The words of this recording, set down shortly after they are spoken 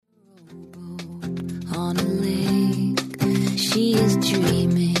on a lake. She is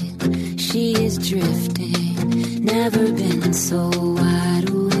dreaming, she is drifting, never been so wide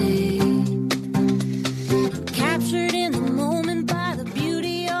awake. Captured in the moment by the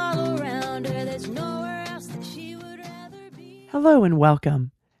beauty all around her, there's nowhere else that she would rather be. Hello and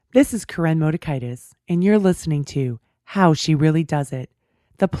welcome. This is Karen Motekaitis, and you're listening to How She Really Does It,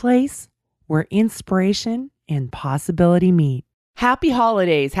 the place where inspiration and possibility meet. Happy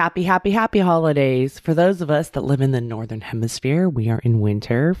holidays. Happy holidays. For those of us that live in the Northern Hemisphere, we are in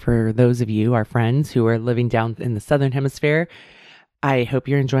winter. For those of you, our friends who are living down in the Southern Hemisphere, I hope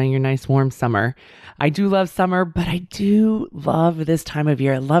you're enjoying your nice warm summer. I do love summer, but I do love this time of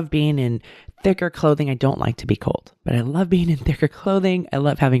year. I love being in thicker clothing. I don't like to be cold, but I love being in thicker clothing. I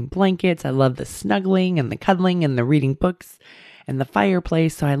love having blankets. I love the snuggling and the cuddling and the reading books and the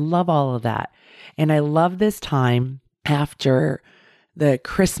fireplace. So I love all of that. And I love this time after the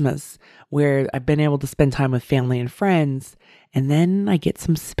Christmas where I've been able to spend time with family and friends, and then I get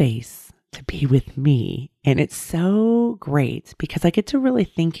some space to be with me. And it's so great because I get to really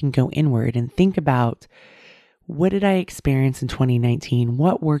think and go inward and think about, what did I experience in 2019?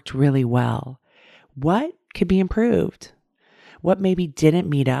 What worked really well? What could be improved? What maybe didn't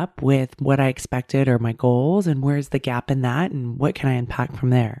meet up with what I expected or my goals, and where's the gap in that, and what can I unpack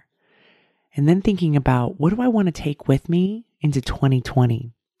from there? And then thinking about, what do I want to take with me into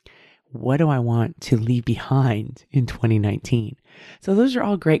 2020? What do I want to leave behind in 2019? So those are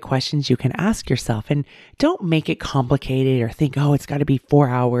all great questions you can ask yourself, and don't make it complicated or think, oh, it's got to be 4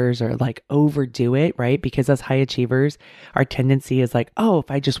 hours or like overdo it, right? Because as high achievers, our tendency is like, oh,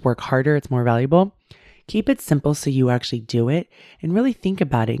 if I just work harder, it's more valuable. Keep it simple so you actually do it and really think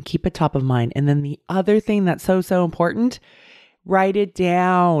about it and keep it top of mind. And then the other thing that's so important, write it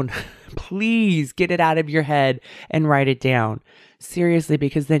down. Please get it out of your head and write it down. Seriously,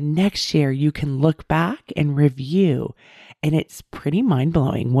 because then next year you can look back and review. And it's pretty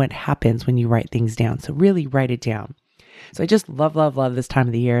mind-blowing what happens when you write things down. So really write it down. So I just love this time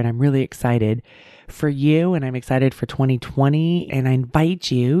of the year. And I'm really excited for you. And I'm excited for 2020. And I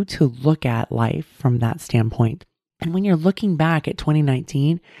invite you to look at life from that standpoint. And when you're looking back at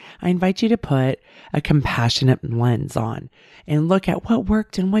 2019, I invite you to put a compassionate lens on and look at what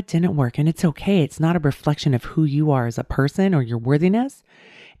worked and what didn't work. And it's okay. It's not a reflection of who you are as a person or your worthiness.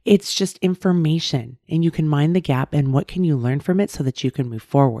 It's just information, and you can mind the gap and what can you learn from it so that you can move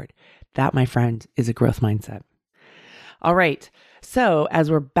forward. That, my friend, is a growth mindset. All right. So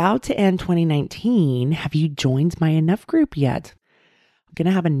as we're about to end 2019, have you joined my Enough group yet? I'm going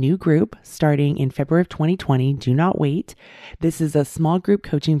to have a new group starting in February of 2020. Do not wait. This is a small group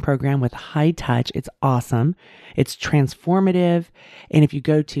coaching program with high touch. It's awesome. It's transformative. And if you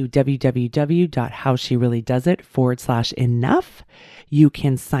go to www.howshereallydoesit.com/enough, you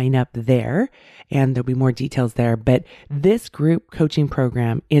can sign up there and there'll be more details there. But this group coaching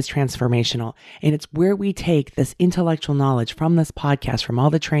program is transformational. And it's where we take this intellectual knowledge from this podcast, from all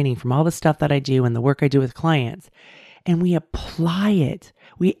the training, from all the stuff that I do and the work I do with clients, and we apply it.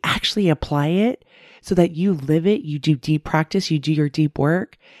 We actually apply it so that you live it. You do deep practice, you do your deep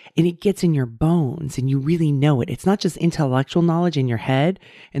work, and it gets in your bones and you really know it. It's not just intellectual knowledge in your head,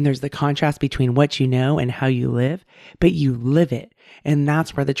 and there's the contrast between what you know and how you live, but you live it. And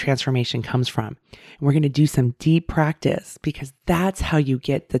that's where the transformation comes from. And we're going to do some deep practice because that's how you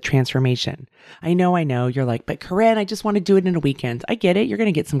get the transformation. I know. You're like, but Karen, I just want to do it in a weekend. I get it. You're going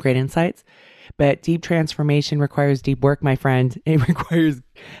to get some great insights. But deep transformation requires deep work, my friend. It requires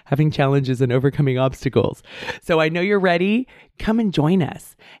having challenges and overcoming obstacles. So I know you're ready. Come and join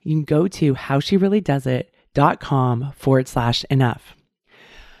us. You can go to howshereallydoesit.com/enough.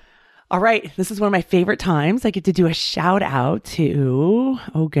 All right. This is one of my favorite times. I get to do a shout out to,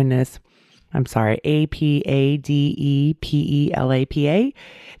 oh goodness, I'm sorry, APADEPELAPA.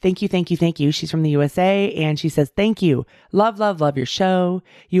 Thank you. She's from the USA, and she says, thank you. Love your show.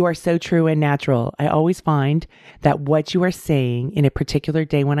 You are so true and natural. I always find that what you are saying in a particular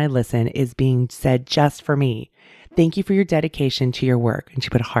day when I listen is being said just for me. Thank you for your dedication to your work. And she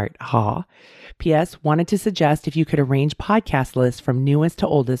put a heart. Ha. P.S. Wanted to suggest if you could arrange podcast lists from newest to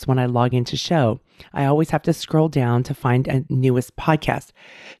oldest when I log into show. I always have to scroll down to find a newest podcast.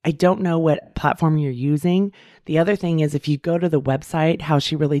 I don't know what platform you're using. The other thing is if you go to the website,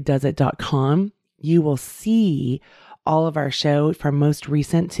 howshereallydoesit.com, you will see all of our show from most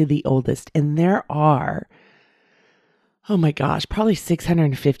recent to the oldest. And there are, oh my gosh, probably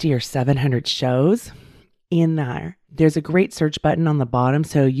 650 or 700 shows in there. There's a great search button on the bottom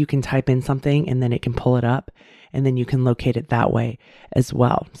so you can type in something and then it can pull it up and then you can locate it that way as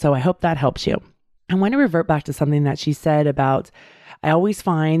well. So I hope that helps you. I want to revert back to something that she said about I always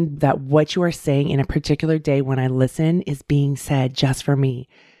find that what you are saying in a particular day when I listen is being said just for me.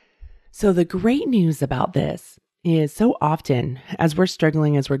 So the great news about this is so often as we're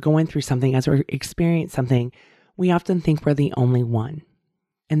struggling, as we're going through something, as we're experiencing something, we often think we're the only one.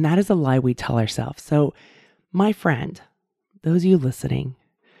 And that is a lie we tell ourselves. So my friend, those of you listening,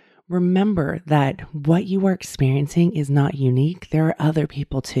 remember that what you are experiencing is not unique. There are other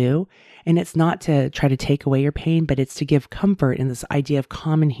people too. And it's not to try to take away your pain, but it's to give comfort in this idea of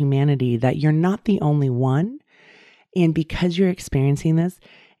common humanity that you're not the only one. And because you're experiencing this,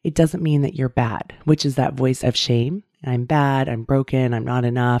 it doesn't mean that you're bad, which is that voice of shame. I'm bad, I'm broken, I'm not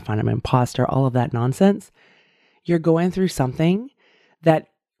enough, I'm an imposter, all of that nonsense. You're going through something that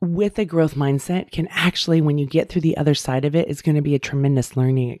with a growth mindset can actually, when you get through the other side of it, is going to be a tremendous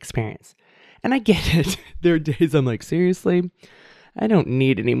learning experience. And I get it. There are days I'm like, seriously, I don't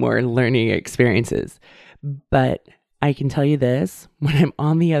need any more learning experiences. But I can tell you this, when I'm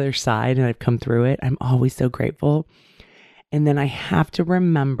on the other side and I've come through it, I'm always so grateful. And then I have to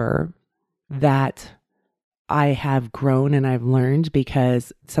remember that I have grown and I've learned,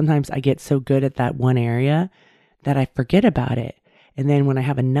 because sometimes I get so good at that one area that I forget about it. And then when I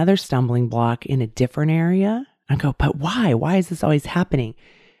have another stumbling block in a different area, I go, but why? Why is this always happening?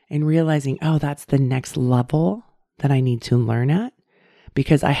 And realizing, oh, that's the next level that I need to learn at,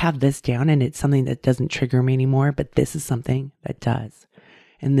 because I have this down and it's something that doesn't trigger me anymore, but this is something that does.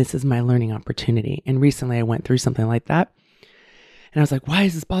 And this is my learning opportunity. And recently I went through something like that. And I was like, why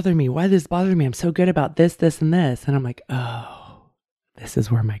is this bothering me? Why does this bother me? I'm so good about this, this, and this. And I'm like, oh, this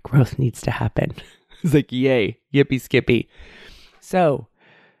is where my growth needs to happen. It's like, yay, yippee skippy. So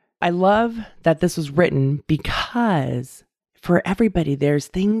I love that this was written, because for everybody, there's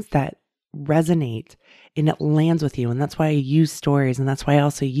things that resonate and it lands with you. And that's why I use stories. And that's why I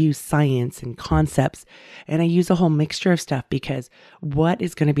also use science and concepts. And I use a whole mixture of stuff, because what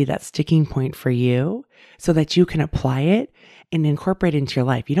is going to be that sticking point for you so that you can apply it and incorporate it into your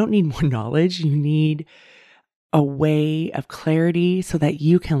life? You don't need more knowledge. You need a way of clarity so that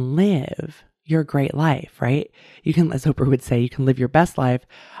you can live your great life, right? You can, as Oprah would say, you can live your best life.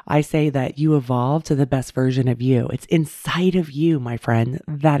 I say that you evolve to the best version of you. It's inside of you, my friend.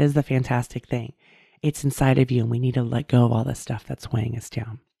 That is the fantastic thing. It's inside of you, and we need to let go of all the stuff that's weighing us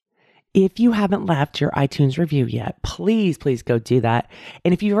down. If you haven't left your iTunes review yet, please go do that.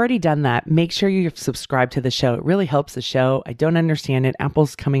 And if you've already done that, make sure you're subscribed to the show. It really helps the show. I don't understand it.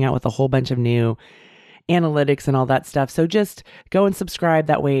 Apple's coming out with a whole bunch of new analytics and all that stuff. So just go and subscribe.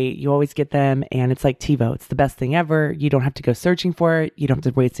 That way you always get them. And it's like TiVo. It's the best thing ever. You don't have to go searching for it. You don't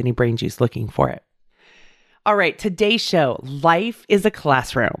have to waste any brain juice looking for it. All right. Today's show, life is a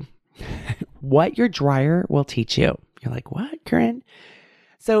classroom. What your dryer will teach you. You're like, what, Corinne?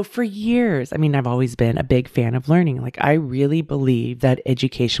 So for years, I've always been a big fan of learning. Like, I really believe that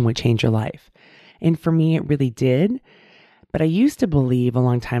education would change your life. And for me, it really did. But I used to believe a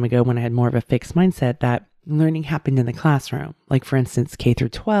long time ago, when I had more of a fixed mindset, that learning happened in the classroom, like for instance, K through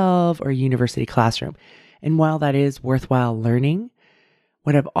 12 or university classroom. And while that is worthwhile learning,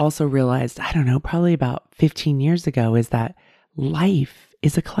 what I've also realized, probably about 15 years ago, is that life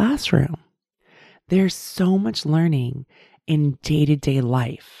is a classroom. There's so much learning in day-to-day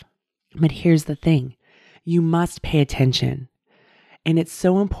life. But here's the thing, you must pay attention. And it's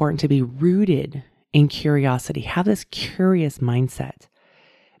so important to be rooted in curiosity. Have this curious mindset.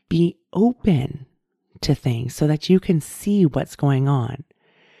 Be open to things so that you can see what's going on.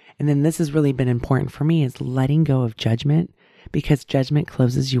 And then this has really been important for me, is letting go of judgment, because judgment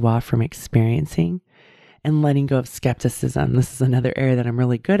closes you off from experiencing, and letting go of skepticism. This is another area that I'm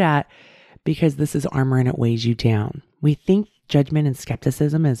really good at, because this is armor and it weighs you down. We think judgment and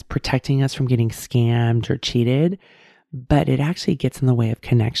skepticism is protecting us from getting scammed or cheated, but it actually gets in the way of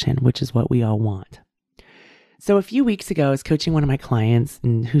connection, which is what we all want. So a few weeks ago, I was coaching one of my clients,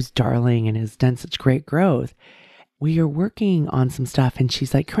 and who's darling and has done such great growth. We are working on some stuff, and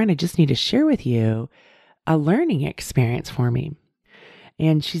she's like, Corinne, I just need to share with you a learning experience for me.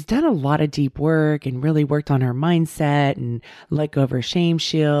 And she's done a lot of deep work and really worked on her mindset and let go of her shame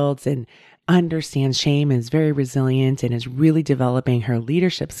shields and understands shame, and is very resilient, and is really developing her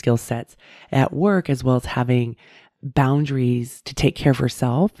leadership skill sets at work, as well as having boundaries to take care of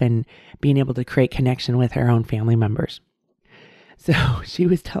herself and being able to create connection with her own family members. So she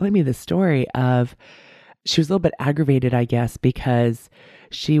was telling me the story of, she was a little bit aggravated, I guess, because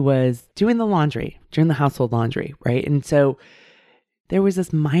she was doing the laundry, doing the household laundry, right? And so there was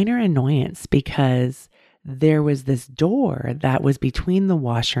this minor annoyance because there was this door that was between the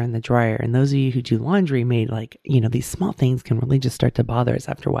washer and the dryer. And those of you who do laundry these small things can really just start to bother us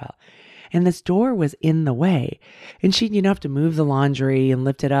after a while. And this door was in the way. And she'd, have to move the laundry and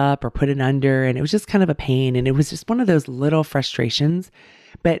lift it up or put it under. And it was just kind of a pain. And it was just one of those little frustrations.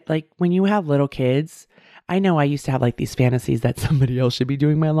 But like when you have little kids, I know I used to have like these fantasies that somebody else should be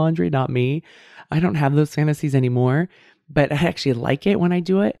doing my laundry, not me. I don't have those fantasies anymore, but I actually like it when I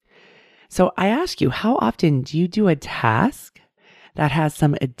do it. So I ask you, how often do you do a task that has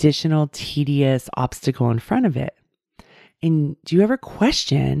some additional tedious obstacle in front of it? And do you ever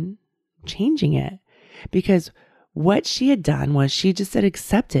question changing it? Because what she had done was she just had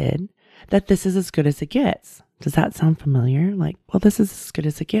accepted that this is as good as it gets. Does that sound familiar? Like, well, this is as good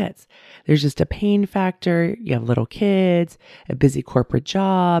as it gets. There's just a pain factor. You have little kids, a busy corporate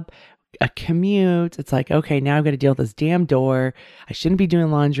job, a commute. It's like, okay, now I've got to deal with this damn door. I shouldn't be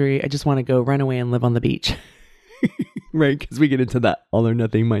doing laundry. I just want to go run away and live on the beach. Right? Because we get into that all or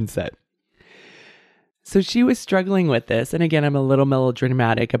nothing mindset. So she was struggling with this. And again, I'm a little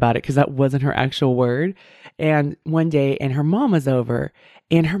melodramatic about it because that wasn't her actual word. And one day, and her mom was over,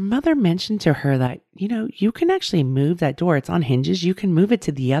 and her mother mentioned to her that, you can actually move that door. It's on hinges. You can move it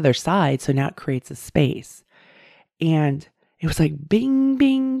to the other side. So now it creates a space. And it was like bing,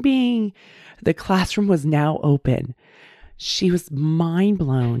 bing, bing. The classroom was now open. She was mind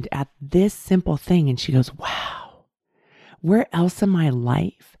blown at this simple thing. And she goes, wow, where else in my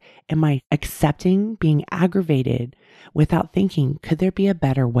life am I accepting being aggravated without thinking, could there be a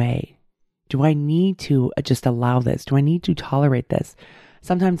better way? Do I need to just allow this? Do I need to tolerate this?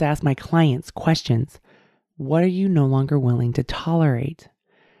 Sometimes I ask my clients questions. What are you no longer willing to tolerate?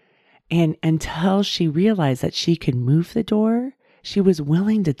 And until she realized that she could move the door, she was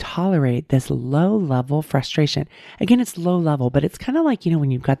willing to tolerate this low level frustration. Again, it's low level, but it's kind of like,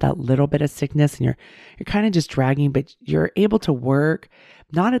 when you've got that little bit of sickness and you're kind of just dragging, but you're able to work,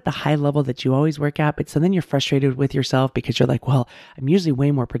 not at the high level that you always work at, but so then you're frustrated with yourself because you're like, well, I'm usually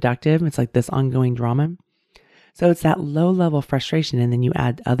way more productive. It's like this ongoing drama. So it's that low level frustration. And then you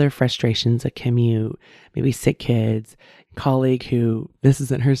add other frustrations, a commute, maybe sick kids, colleague who, this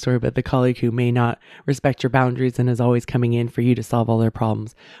isn't her story, but the colleague who may not respect your boundaries and is always coming in for you to solve all their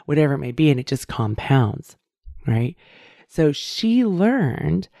problems, whatever it may be. And it just compounds, right? So she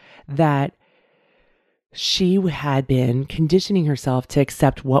learned that she had been conditioning herself to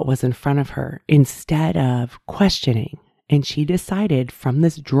accept what was in front of her instead of questioning. And she decided from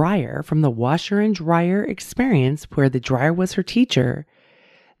this dryer, from the washer and dryer experience where the dryer was her teacher,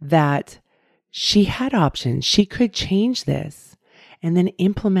 that she had options. She could change this and then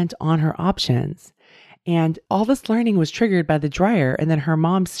implement on her options. And all this learning was triggered by the dryer and then her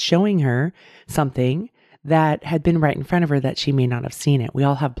mom showing her something that had been right in front of her that she may not have seen it. We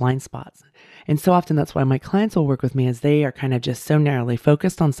all have blind spots. And so often that's why my clients will work with me, as they are kind of just so narrowly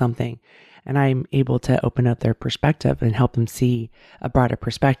focused on something. And I'm able to open up their perspective and help them see a broader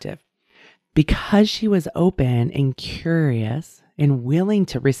perspective. Because she was open and curious and willing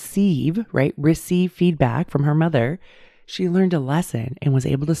to receive feedback from her mother, she learned a lesson and was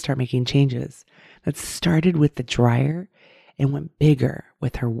able to start making changes that started with the dryer and went bigger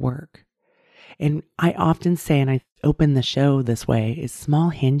with her work. And I often say, and I open the show this way, is small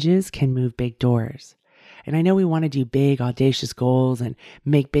hinges can move big doors. And I know we want to do big, audacious goals and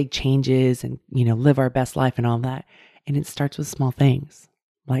make big changes and, live our best life and all that. And it starts with small things,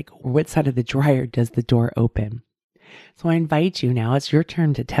 like what side of the dryer does the door open? So I invite you now, it's your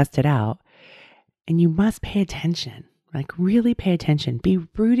turn to test it out. And you must pay attention, like really pay attention. Be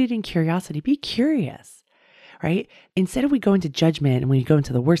rooted in curiosity. Be curious, right? Instead of we go into judgment and we go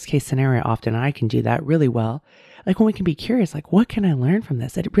into the worst case scenario often, I can do that really well. Like when we can be curious, like what can I learn from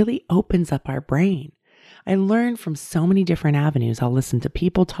this? It really opens up our brain. I learn from so many different avenues. I'll listen to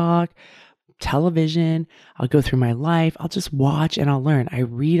people talk, television. I'll go through my life. I'll just watch and I'll learn. I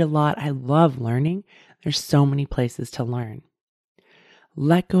read a lot. I love learning. There's so many places to learn.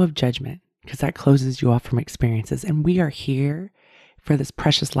 Let go of judgment because that closes you off from experiences. And we are here for this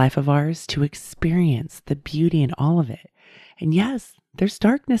precious life of ours to experience the beauty in all of it. And yes, there's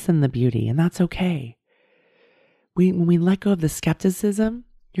darkness in the beauty, and that's okay. When we let go of the skepticism,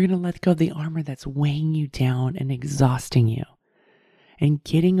 you're going to let go of the armor that's weighing you down and exhausting you, and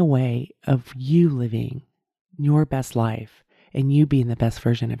getting away of you living your best life and you being the best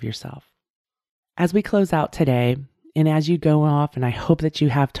version of yourself. As we close out today, and as you go off, and I hope that you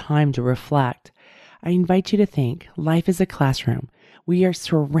have time to reflect, I invite you to think life is a classroom. We are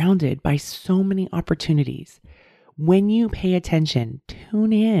surrounded by so many opportunities. When you pay attention,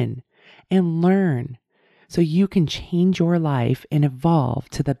 tune in and learn, so you can change your life and evolve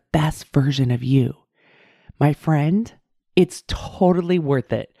to the best version of you. My friend, It's totally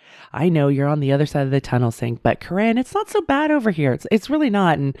worth it. I know you're on the other side of the tunnel saying, but Corinne, it's not so bad over here. It's really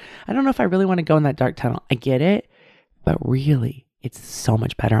not. And I don't know if I really want to go in that dark tunnel. I get it, but really, it's so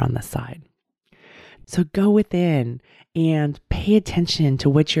much better on this side. So go within and pay attention to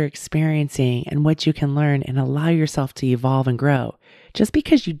what you're experiencing and what you can learn and allow yourself to evolve and grow. Just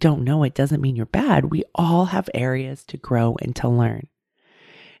because you don't know it doesn't mean you're bad. We all have areas to grow and to learn.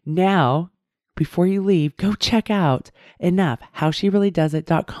 Now, before you leave, go check out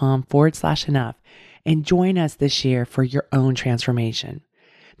howshereallydoesit.com/enough and join us this year for your own transformation.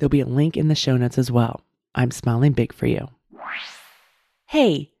 There'll be a link in the show notes as well. I'm smiling big for you.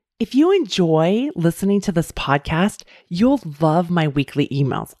 Hey, if you enjoy listening to this podcast, you'll love my weekly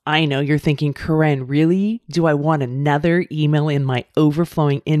emails. I know you're thinking, Corinne, really? Do I want another email in my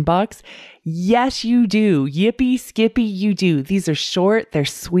overflowing inbox? Yes, you do. Yippee skippy, you do. These are short. They're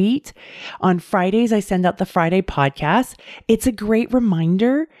sweet. On Fridays, I send out the Friday podcast. It's a great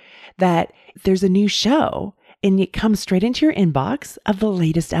reminder that there's a new show and it comes straight into your inbox of the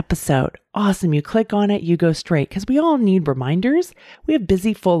latest episode. Awesome. You click on it, you go straight because we all need reminders. We have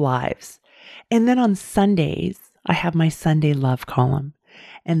busy, full lives. And then on Sundays, I have my Sunday love column.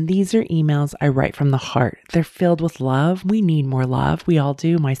 And these are emails I write from the heart. They're filled with love. We need more love. We all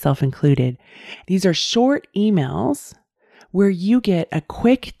do, myself included. These are short emails where you get a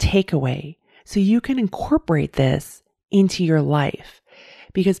quick takeaway so you can incorporate this into your life.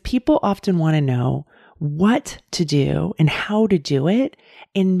 Because people often want to know what to do and how to do it.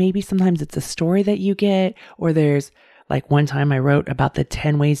 And maybe sometimes it's a story that you get, or there's like one time I wrote about the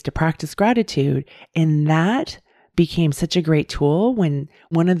 10 ways to practice gratitude. And that became such a great tool when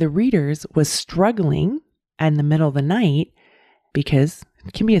one of the readers was struggling in the middle of the night, because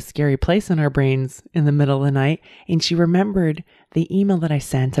it can be a scary place in our brains in the middle of the night. And she remembered the email that I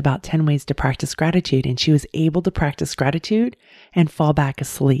sent about 10 ways to practice gratitude. And she was able to practice gratitude and fall back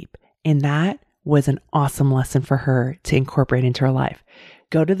asleep. And that was an awesome lesson for her to incorporate into her life.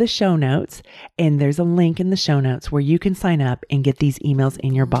 Go to the show notes, and there's a link in the show notes where you can sign up and get these emails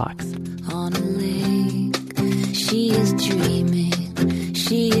in your box. On a lake, she is dreaming,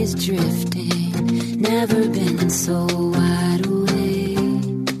 she is drifting, never been so